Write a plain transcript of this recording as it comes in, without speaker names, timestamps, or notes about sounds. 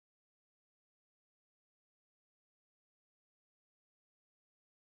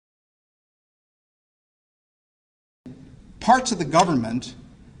parts of the government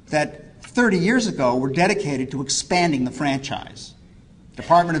that 30 years ago were dedicated to expanding the franchise.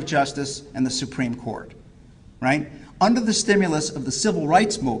 Department of Justice and the Supreme Court, right? Under the stimulus of the civil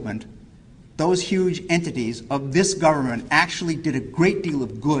rights movement, those huge entities of this government actually did a great deal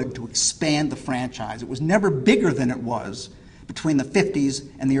of good to expand the franchise. It was never bigger than it was between the 50s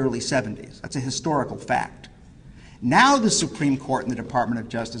and the early 70s. That's a historical fact. Now the Supreme Court and the Department of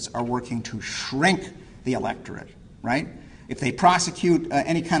Justice are working to shrink the electorate, right? If they prosecute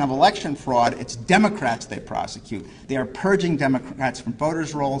any kind of election fraud, it's Democrats they prosecute. They are purging Democrats from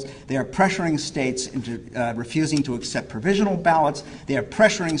voters' rolls. They are pressuring states into refusing to accept provisional ballots. They are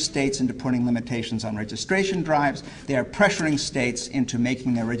pressuring states into putting limitations on registration drives. They are pressuring states into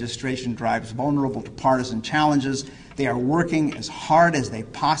making their registration drives vulnerable to partisan challenges. They are working as hard as they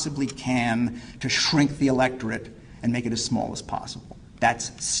possibly can to shrink the electorate and make it as small as possible.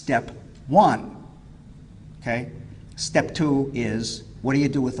 That's step one, okay? Step two is, what do you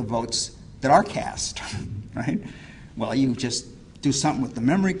do with the votes that are cast, right? Well, you just do something with the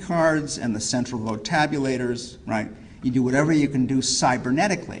memory cards and the central vote tabulators, right? You do whatever you can do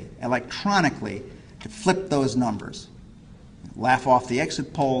cybernetically, electronically, to flip those numbers. Laugh off the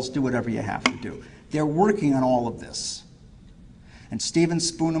exit polls, do whatever you have to do. They're working on all of this. And Stephen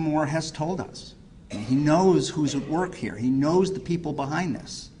Spoonamore has told us. He knows who's at work here. He knows the people behind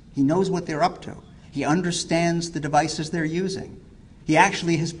this. He knows what they're up to. He understands the devices they're using. He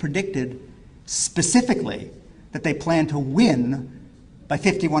actually has predicted specifically that they plan to win by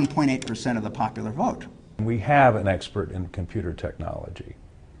 51.8% of the popular vote. We have an expert in computer technology.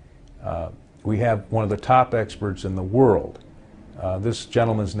 We have one of the top experts in the world. This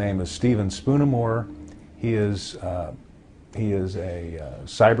gentleman's name is Stephen Spoonamore. He is a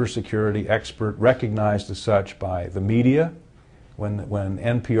cybersecurity expert, recognized as such by the media. When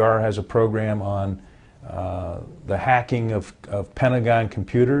NPR has a program on the hacking of Pentagon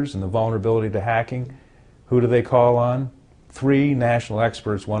computers and the vulnerability to hacking, who do they call on? 3 national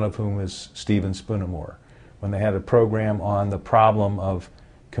experts, one of whom is Steven Spoonamore. When they had a program on the problem of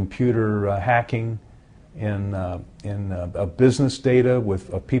computer hacking in business data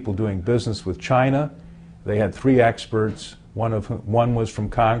of people doing business with China, they had 3 experts. One was from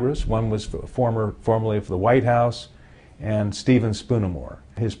Congress, one was formerly for the White House, and Steven Spoonamore.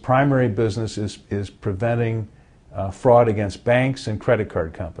 His primary business is preventing fraud against banks and credit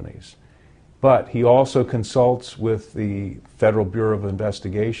card companies. But he also consults with the Federal Bureau of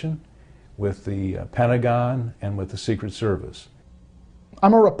Investigation, with the Pentagon, and with the Secret Service.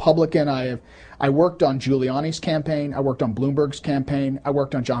 I'm a Republican. I worked on Giuliani's campaign. I worked on Bloomberg's campaign. I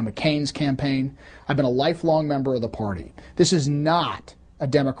worked on John McCain's campaign. I've been a lifelong member of the party. This is not a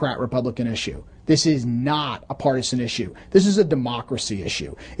Democrat-Republican issue. This is not a partisan issue. This is a democracy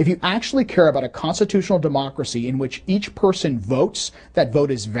issue. If you actually care about a constitutional democracy in which each person votes, that vote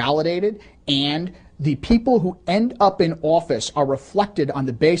is validated, and the people who end up in office are reflected on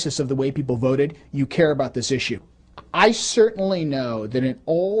the basis of the way people voted, you care about this issue. I certainly know that in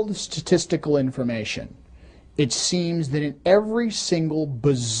all the statistical information, it seems that in every single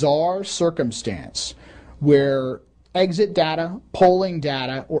bizarre circumstance where exit data, polling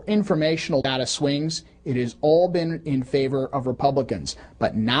data, or informational data swings, it has all been in favor of Republicans,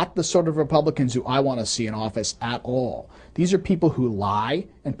 but not the sort of Republicans who I want to see in office at all. These are people who lie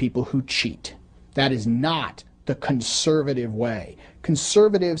and people who cheat. That is not the conservative way.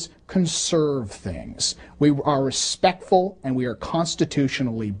 Conservatives conserve things. We are respectful and we are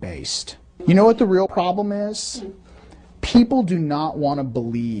constitutionally based. You know what the real problem is? People do not want to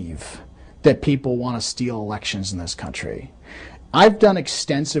believe that people want to steal elections in this country. I've done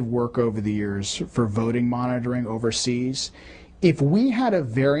extensive work over the years for voting monitoring overseas. If we had a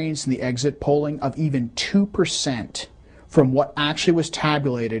variance in the exit polling of even 2% from what actually was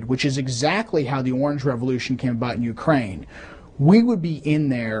tabulated, which is exactly how the Orange Revolution came about in Ukraine, we would be in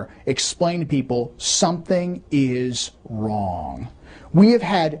there explaining to people something is wrong. We have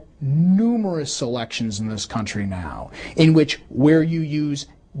had numerous elections in this country now in which where you use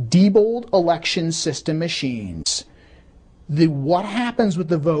debold election system machines, what happens with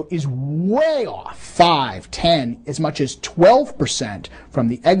the vote is way off, 5, 10, as much as 12% from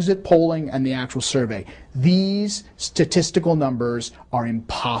the exit polling and the actual survey. These statistical numbers are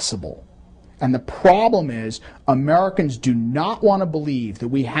impossible. And the problem is Americans do not want to believe that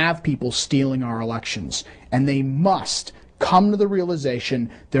we have people stealing our elections, and they must come to the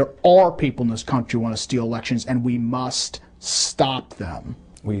realization there are people in this country who want to steal elections, and we must stop them.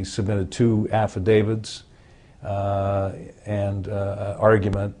 We submitted 2 affidavits and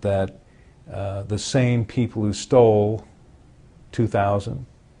argument that the same people who stole 2000,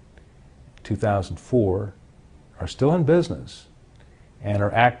 2004 are still in business and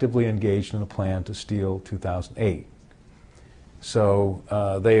are actively engaged in a plan to steal 2008.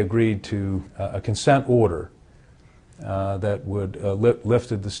 So they agreed to a consent order that would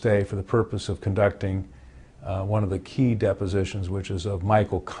lifted the stay for the purpose of conducting one of the key depositions, which is of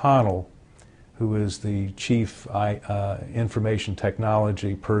Michael Connell, who is the chief information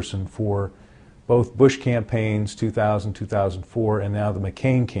technology person for both Bush campaigns, 2000, 2004, and now the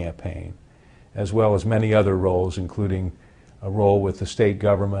McCain campaign, as well as many other roles, including a role with the state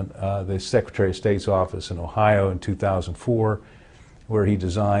government, the Secretary of State's office in Ohio in 2004, where he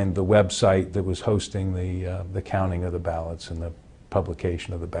designed the website that was hosting the counting of the ballots and the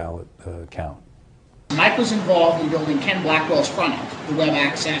publication of the ballot count. Mike was involved in building Ken Blackwell's front end, the web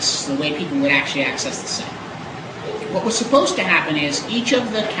access, the way people would actually access the site. What was supposed to happen is each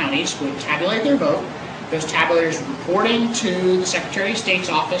of the counties would tabulate their vote, those tabulators reporting to the Secretary of State's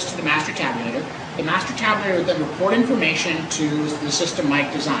office, to the master tabulator. The master tabulator would then report information to the system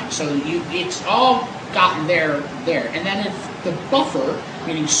Mike designed. So it's all gotten there. And then if the buffer,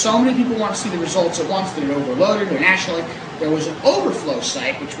 meaning so many people want to see the results at once that it overloaded or nationally, there was an overflow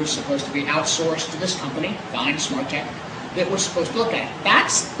site, which was supposed to be outsourced to this company, Fine Smart Tech, that was supposed to look at it.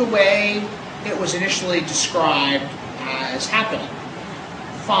 That's the way it was initially described as happening.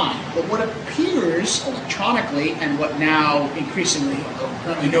 Fine. But what appears electronically, and what now increasingly, although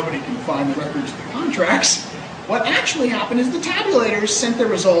apparently nobody can find the records of the contracts, what actually happened is the tabulators sent their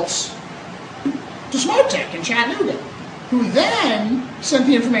results to Smart Tech in Chattanooga, who then sent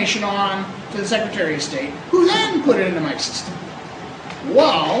the information on to the Secretary of State, who then put it into Mike's system.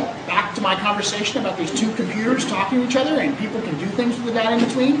 Well, back to my conversation about these two computers talking to each other and people can do things with the data in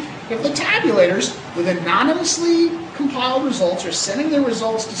between. If the tabulators with anonymously compiled results are sending their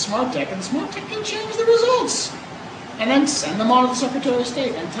results to Smart Tech, and Smart Tech can change the results and then send them on to the Secretary of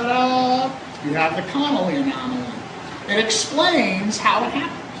State, and ta-da, you have the Connell Anomaly. It explains how it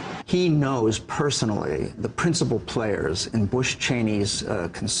happened. He knows personally the principal players in Bush-Cheney's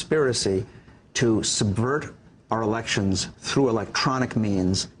conspiracy to subvert our elections through electronic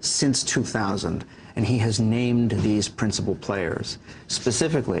means since 2000, and he has named these principal players.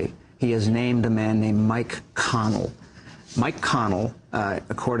 Specifically, he has named a man named Mike Connell. Mike Connell,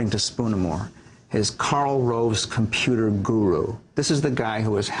 according to Spoonamore, is Karl Rove's computer guru. This is the guy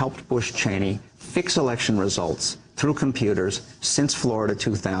who has helped Bush Cheney fix election results through computers since Florida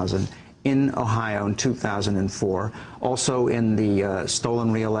 2000, in Ohio in 2004, also in the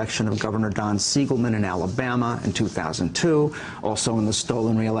stolen re-election of Governor Don Siegelman in Alabama in 2002, also in the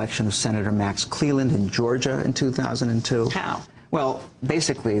stolen re-election of Senator Max Cleland in Georgia in 2002. How? Well,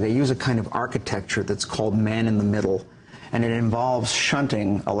 basically, they use a kind of architecture that's called man-in-the-middle, and it involves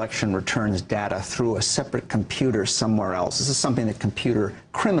shunting election returns data through a separate computer somewhere else. This is something that computer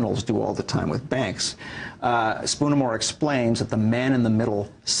criminals do all the time with banks. Spoonamore explains that the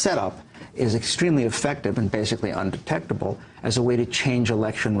man-in-the-middle setup is extremely effective and basically undetectable as a way to change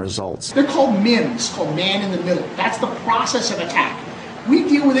election results. They're called MIMs, called man-in-the-middle. That's the process of attack. We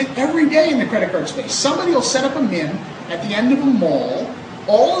deal with it every day in the credit card space. Somebody will set up a MIM at the end of a mall.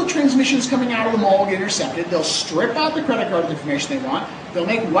 All the transmissions coming out of the mall will get intercepted. They'll strip out the credit card information they want. They'll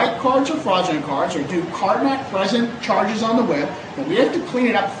make white cards or fraudulent cards or do card not present charges on the web. But we have to clean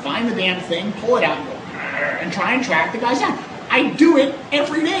it up, find the damn thing, pull it out, and go, and try and track the guys down. I do it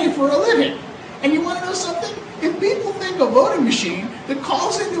every day for a living. And you want to know something? If people think a voting machine that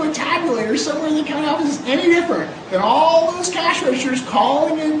calls into a tabulator somewhere in the county office is any different than all those cash registers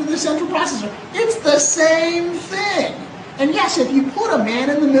calling into the central processor, it's the same thing. And yes, if you put a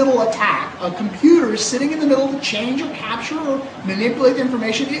man-in-the-middle attack, a computer sitting in the middle to change or capture or manipulate the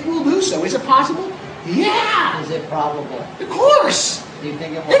information, it will do so. Is it possible? Yeah. Is it probable? Of course. Do you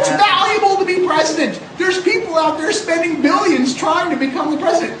think it will It's happen? valuable to be president. There's people out there spending billions trying to become the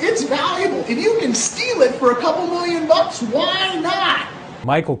president. It's valuable. If you can steal it for a couple $1 million, why not?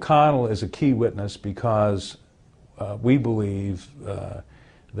 Michael Connell is a key witness because we believe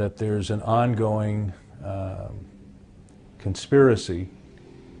that there's an ongoing conspiracy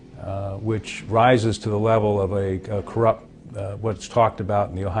which rises to the level of a corrupt, what's talked about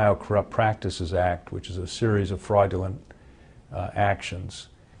in the Ohio Corrupt Practices Act, which is a series of fraudulent actions.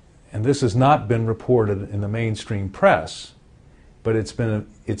 And this has not been reported in the mainstream press, but it's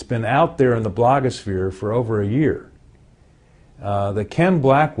been out there in the blogosphere for over a year. That Ken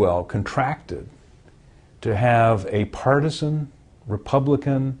Blackwell contracted to have a partisan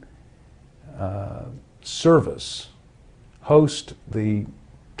Republican service host the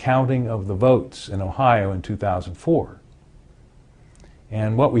counting of the votes in Ohio in 2004.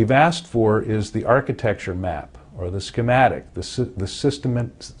 And what we've asked for is the architecture map or the schematic, the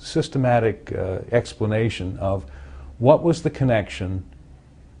systematic explanation of what was the connection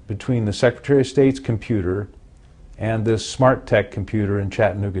between the Secretary of State's computer and this smart tech computer in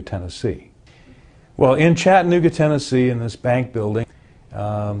Chattanooga, Tennessee. Well, in Chattanooga, Tennessee, in this bank building,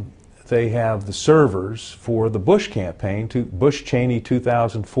 they have the servers for the Bush campaign, Bush Cheney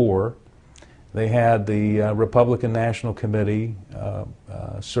 2004. They had the Republican National Committee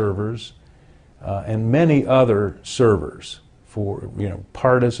servers and many other servers for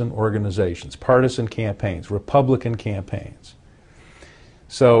partisan organizations, partisan campaigns, Republican campaigns.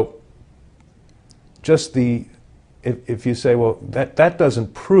 So just if you say, well, that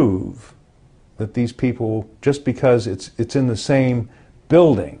doesn't prove that these people, just because it's in the same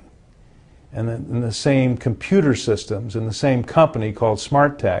building and in the same computer systems in the same company called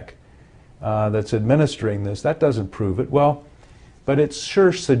Smart Tech that's administering this, that doesn't prove it. Well, but it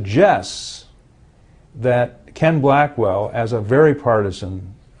sure suggests that Ken Blackwell, as a very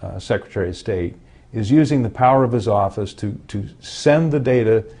partisan Secretary of State, is using the power of his office to send the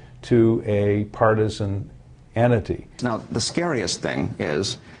data to a partisan entity. Now, the scariest thing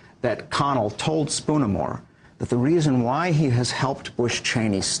is that Connell told Spoonamore that the reason why he has helped Bush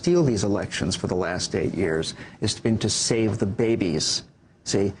Cheney steal these elections for the last 8 years has been to save the babies.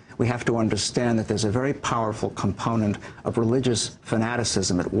 See, we have to understand that there's a very powerful component of religious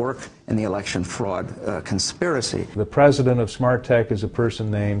fanaticism at work in the election fraud conspiracy. The president of Smart Tech is a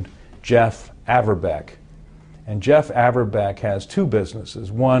person named Jeff Averbeck. And Jeff Averbeck has two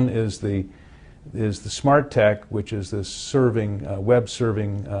businesses. One is the Smart Tech, which is this web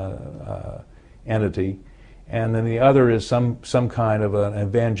serving entity, and then the other is some kind of an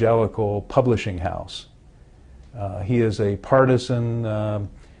evangelical publishing house. He is a partisan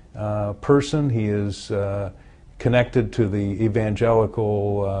person. He is connected to the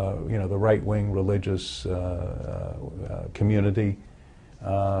evangelical, the right-wing religious community,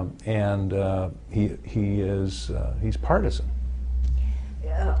 and he's partisan.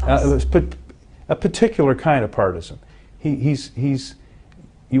 A particular kind of partisan. He's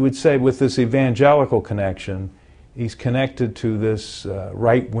you would say, with this evangelical connection, he's connected to this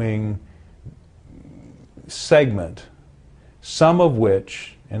right-wing segment, some of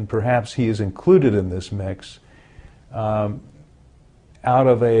which, and perhaps he is included in this mix, out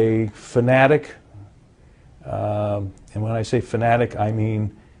of a fanatic, and when I say fanatic, I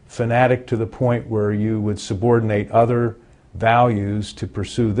mean fanatic to the point where you would subordinate other values to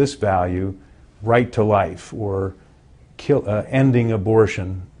pursue this value, right to life, or ending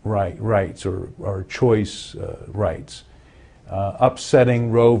abortion rights or choice rights,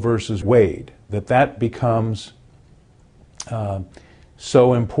 upsetting Roe versus Wade, that becomes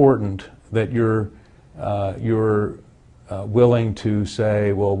so important that you're willing to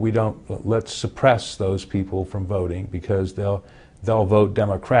say, well, let's suppress those people from voting because they'll vote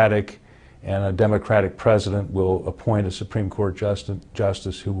Democratic, and a Democratic president will appoint a Supreme Court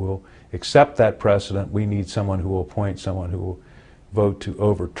justice who will accept that precedent. We need someone who will appoint someone who will vote to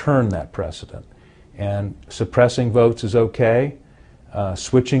overturn that precedent. And suppressing votes is okay,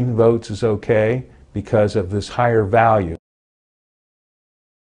 switching votes is okay because of this higher value.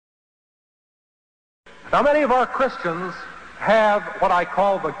 Now, many of our Christians have what I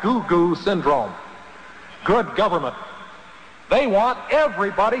call the goo-goo syndrome. Good government. They want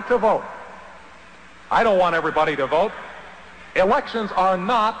everybody to vote. I don't want everybody to vote. Elections are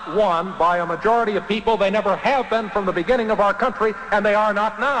not won by a majority of people. They never have been from the beginning of our country, and they are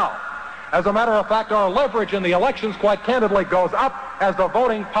not now. As a matter of fact, our leverage in the elections, quite candidly, goes up as the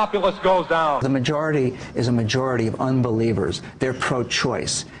voting populace goes down. The majority is a majority of unbelievers. They're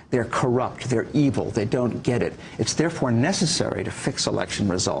pro-choice. They're corrupt. They're evil. They don't get it. It's therefore necessary to fix election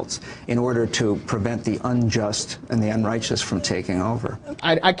results in order to prevent the unjust and the unrighteous from taking over.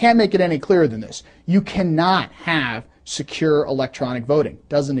 I can't make it any clearer than this. You cannot have secure electronic voting.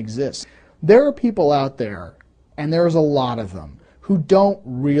 Doesn't exist. There are people out there, and there's a lot of them, who don't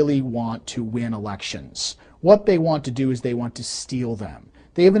really want to win elections. What they want to do is they want to steal them.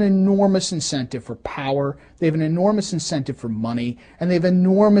 They have an enormous incentive for power, they have an enormous incentive for money, and they have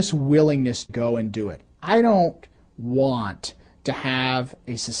enormous willingness to go and do it. I don't want to have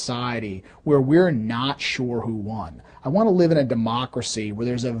a society where we're not sure who won. I want to live in a democracy where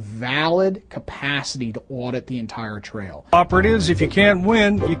there's a valid capacity to audit the entire trail. Operatives, if you can't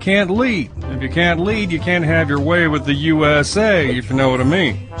win, you can't lead. If you can't lead, you can't have your way with the USA, if you know what I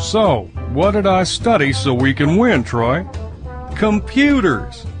mean. So, what did I study so we can win, Troy?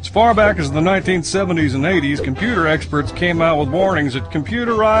 Computers. As far back as the 1970s and 80s, computer experts came out with warnings that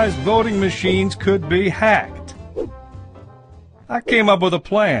computerized voting machines could be hacked. I came up with a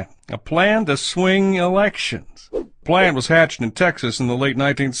plan. A plan to swing elections. The plan was hatched in Texas in the late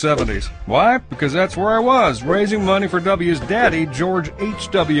 1970s. Why? Because that's where I was, raising money for W's daddy, George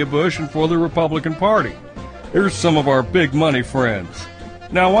H.W. Bush, and for the Republican Party. Here's some of our big money friends.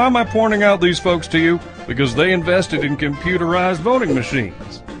 Now, why am I pointing out these folks to you? Because they invested in computerized voting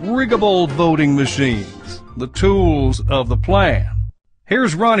machines, riggable voting machines, the tools of the plan.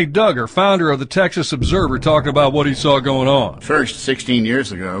 Here's Ronnie Duggar, founder of the Texas Observer, talking about what he saw going on. First, 16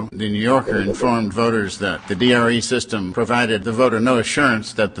 years ago, the New Yorker informed voters that the DRE system provided the voter no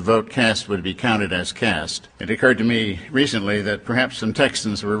assurance that the vote cast would be counted as cast. It occurred to me recently that perhaps some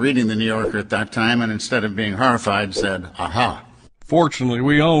Texans were reading the New Yorker at that time and instead of being horrified said, aha. Fortunately,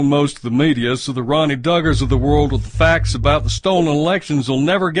 we own most of the media, so the Ronnie Duggars of the world with the facts about the stolen elections will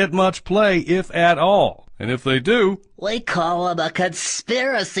never get much play, if at all. And if they do, we call him a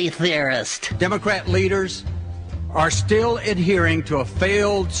conspiracy theorist. Democrat leaders are still adhering to a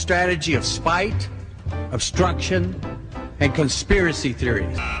failed strategy of spite, obstruction, and conspiracy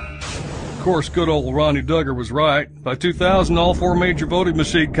theories. Of course, good old Ronnie Duggar was right. By 2000, all 4 major voting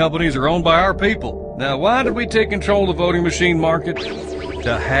machine companies are owned by our people. Now, why did we take control of the voting machine market?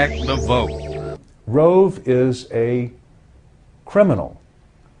 To hack the vote. Rove is a criminal,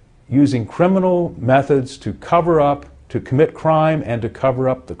 using criminal methods to cover up, to commit crime and to cover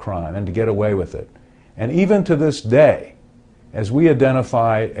up the crime and to get away with it. And even to this day, as we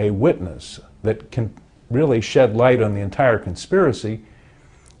identify a witness that can really shed light on the entire conspiracy,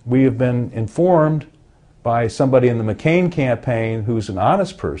 we have been informed by somebody in the McCain campaign who's an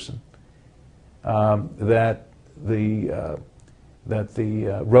honest person that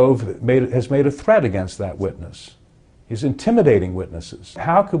Rove has made a threat against that witness. He's intimidating witnesses.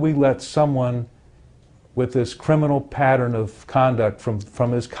 How could we let someone with this criminal pattern of conduct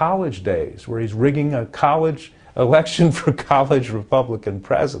from his college days, where he's rigging a college election for college Republican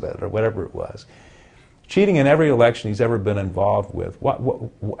president or whatever it was, cheating in every election he's ever been involved with?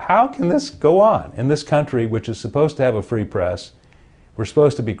 How can this go on in this country, which is supposed to have a free press? We're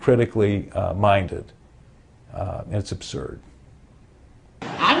supposed to be critically minded. And it's absurd.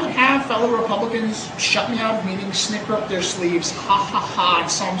 I would have fellow Republicans shut me out of meetings, snicker up their sleeves, ha ha ha, in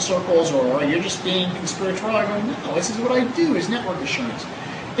some circles, or you're just being conspiratorial. I go, no, this is what I do, is network assurance.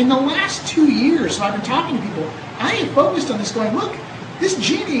 In the last 2 years, when I've been talking to people, I ain't focused on this going, look, this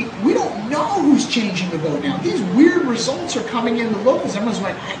genie, we don't know who's changing the vote now. These weird results are coming in the vote because everyone's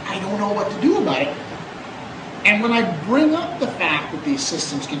like, I don't know what to do about it. And when I bring up the fact that these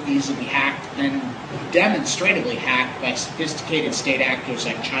systems can easily be hacked and demonstratively hacked by sophisticated state actors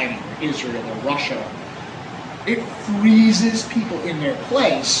like China or Israel or Russia, it freezes people in their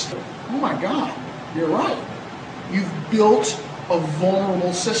place. Oh my God, you're right. You've built a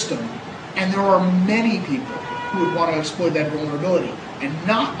vulnerable system, and there are many people who would want to exploit that vulnerability. And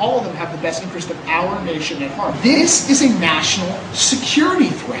not all of them have the best interest of our nation at heart. This is a national security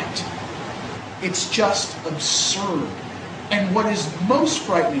threat. It's just absurd. And what is most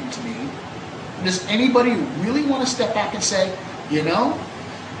frightening to me, does anybody really want to step back and say, you know,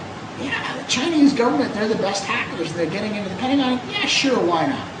 yeah, the Chinese government, they're the best hackers, they're getting into the Pentagon? Yeah, sure, why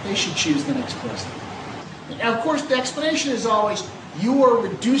not? They should choose the next president. Now, of course, the explanation is always, you are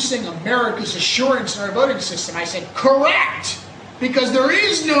reducing America's assurance in our voting system. I said, correct, because there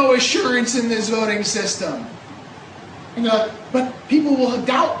is no assurance in this voting system. And they're like, but people will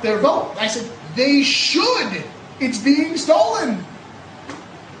doubt their vote. I said, they should. It's being stolen.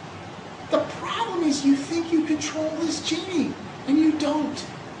 The problem is you think you control this genie, and you don't.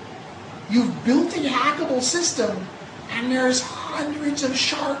 You've built a hackable system, and there's hundreds of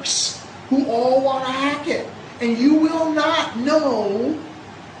sharks who all want to hack it. And you will not know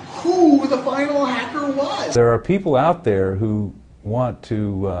who the final hacker was. There are people out there who want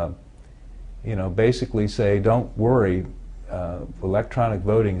to, basically say, don't worry, electronic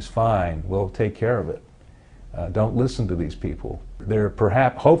voting is fine, we'll take care of it. Don't listen to these people. They're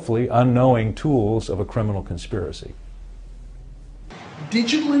perhaps, hopefully, unknowing tools of a criminal conspiracy.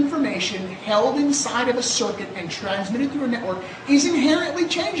 Digital information held inside of a circuit and transmitted through a network is inherently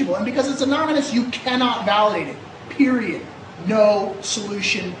changeable, and because it's anonymous, you cannot validate it. Period. No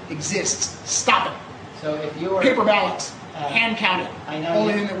solution exists. Stop it. So if you were paper ballots, hand counted,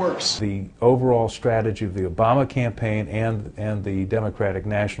 only thing that works. The overall strategy of the Obama campaign and the Democratic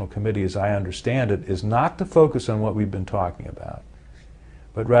National Committee, as I understand it, is not to focus on what we've been talking about,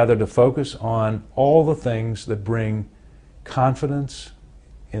 but rather to focus on all the things that bring confidence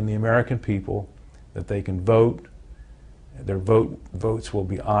in the American people, that they can vote, their votes will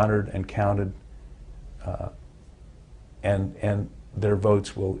be honored and counted, and their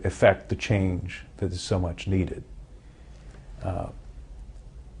votes will effect the change that is so much needed.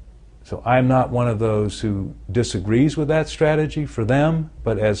 So I'm not one of those who disagrees with that strategy for them,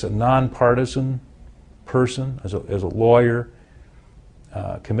 but as a nonpartisan person, as a lawyer,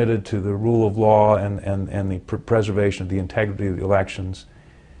 committed to the rule of law and the preservation of the integrity of the elections,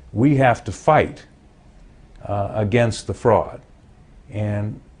 we have to fight against the fraud.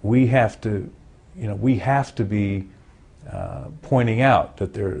 And we have to be pointing out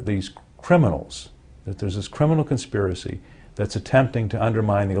that there are these criminals, that there's this criminal conspiracy that's attempting to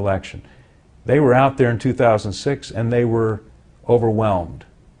undermine the election. They were out there in 2006 and they were overwhelmed.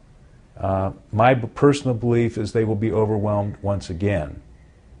 My personal belief is they will be overwhelmed once again.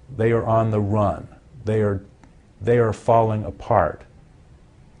 They are on the run. They are falling apart.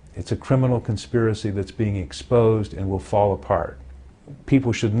 It's a criminal conspiracy that's being exposed and will fall apart.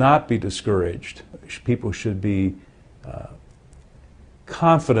 People should not be discouraged. People should be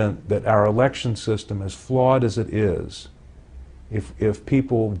confident that our election system, as flawed as it is, if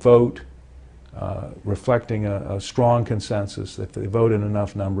people vote reflecting a strong consensus, if they vote in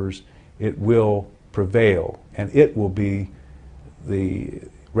enough numbers, it will prevail, and it will be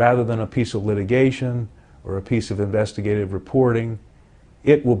rather than a piece of litigation or a piece of investigative reporting,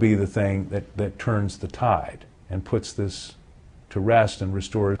 it will be the thing that turns the tide and puts this to rest and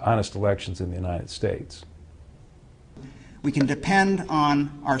restores honest elections in the United States. We can depend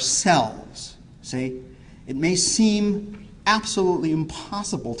on ourselves. See, it may seem absolutely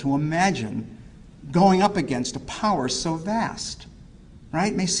impossible to imagine going up against a power so vast,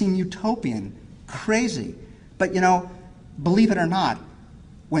 right? It may seem utopian, crazy. But believe it or not,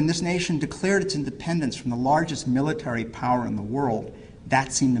 when this nation declared its independence from the largest military power in the world,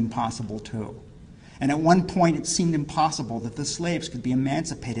 that seemed impossible too. And at one point it seemed impossible that the slaves could be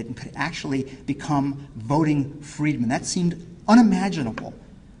emancipated and could actually become voting freedmen. That seemed unimaginable.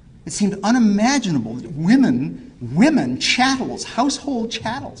 It seemed unimaginable that women, chattels, household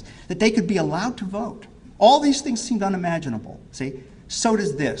chattels, that they could be allowed to vote. All these things seemed unimaginable, see? So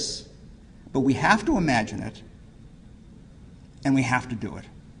does this. But we have to imagine it, and we have to do it.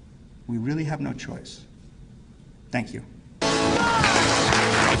 We really have no choice. Thank you. People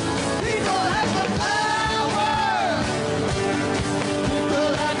have the power.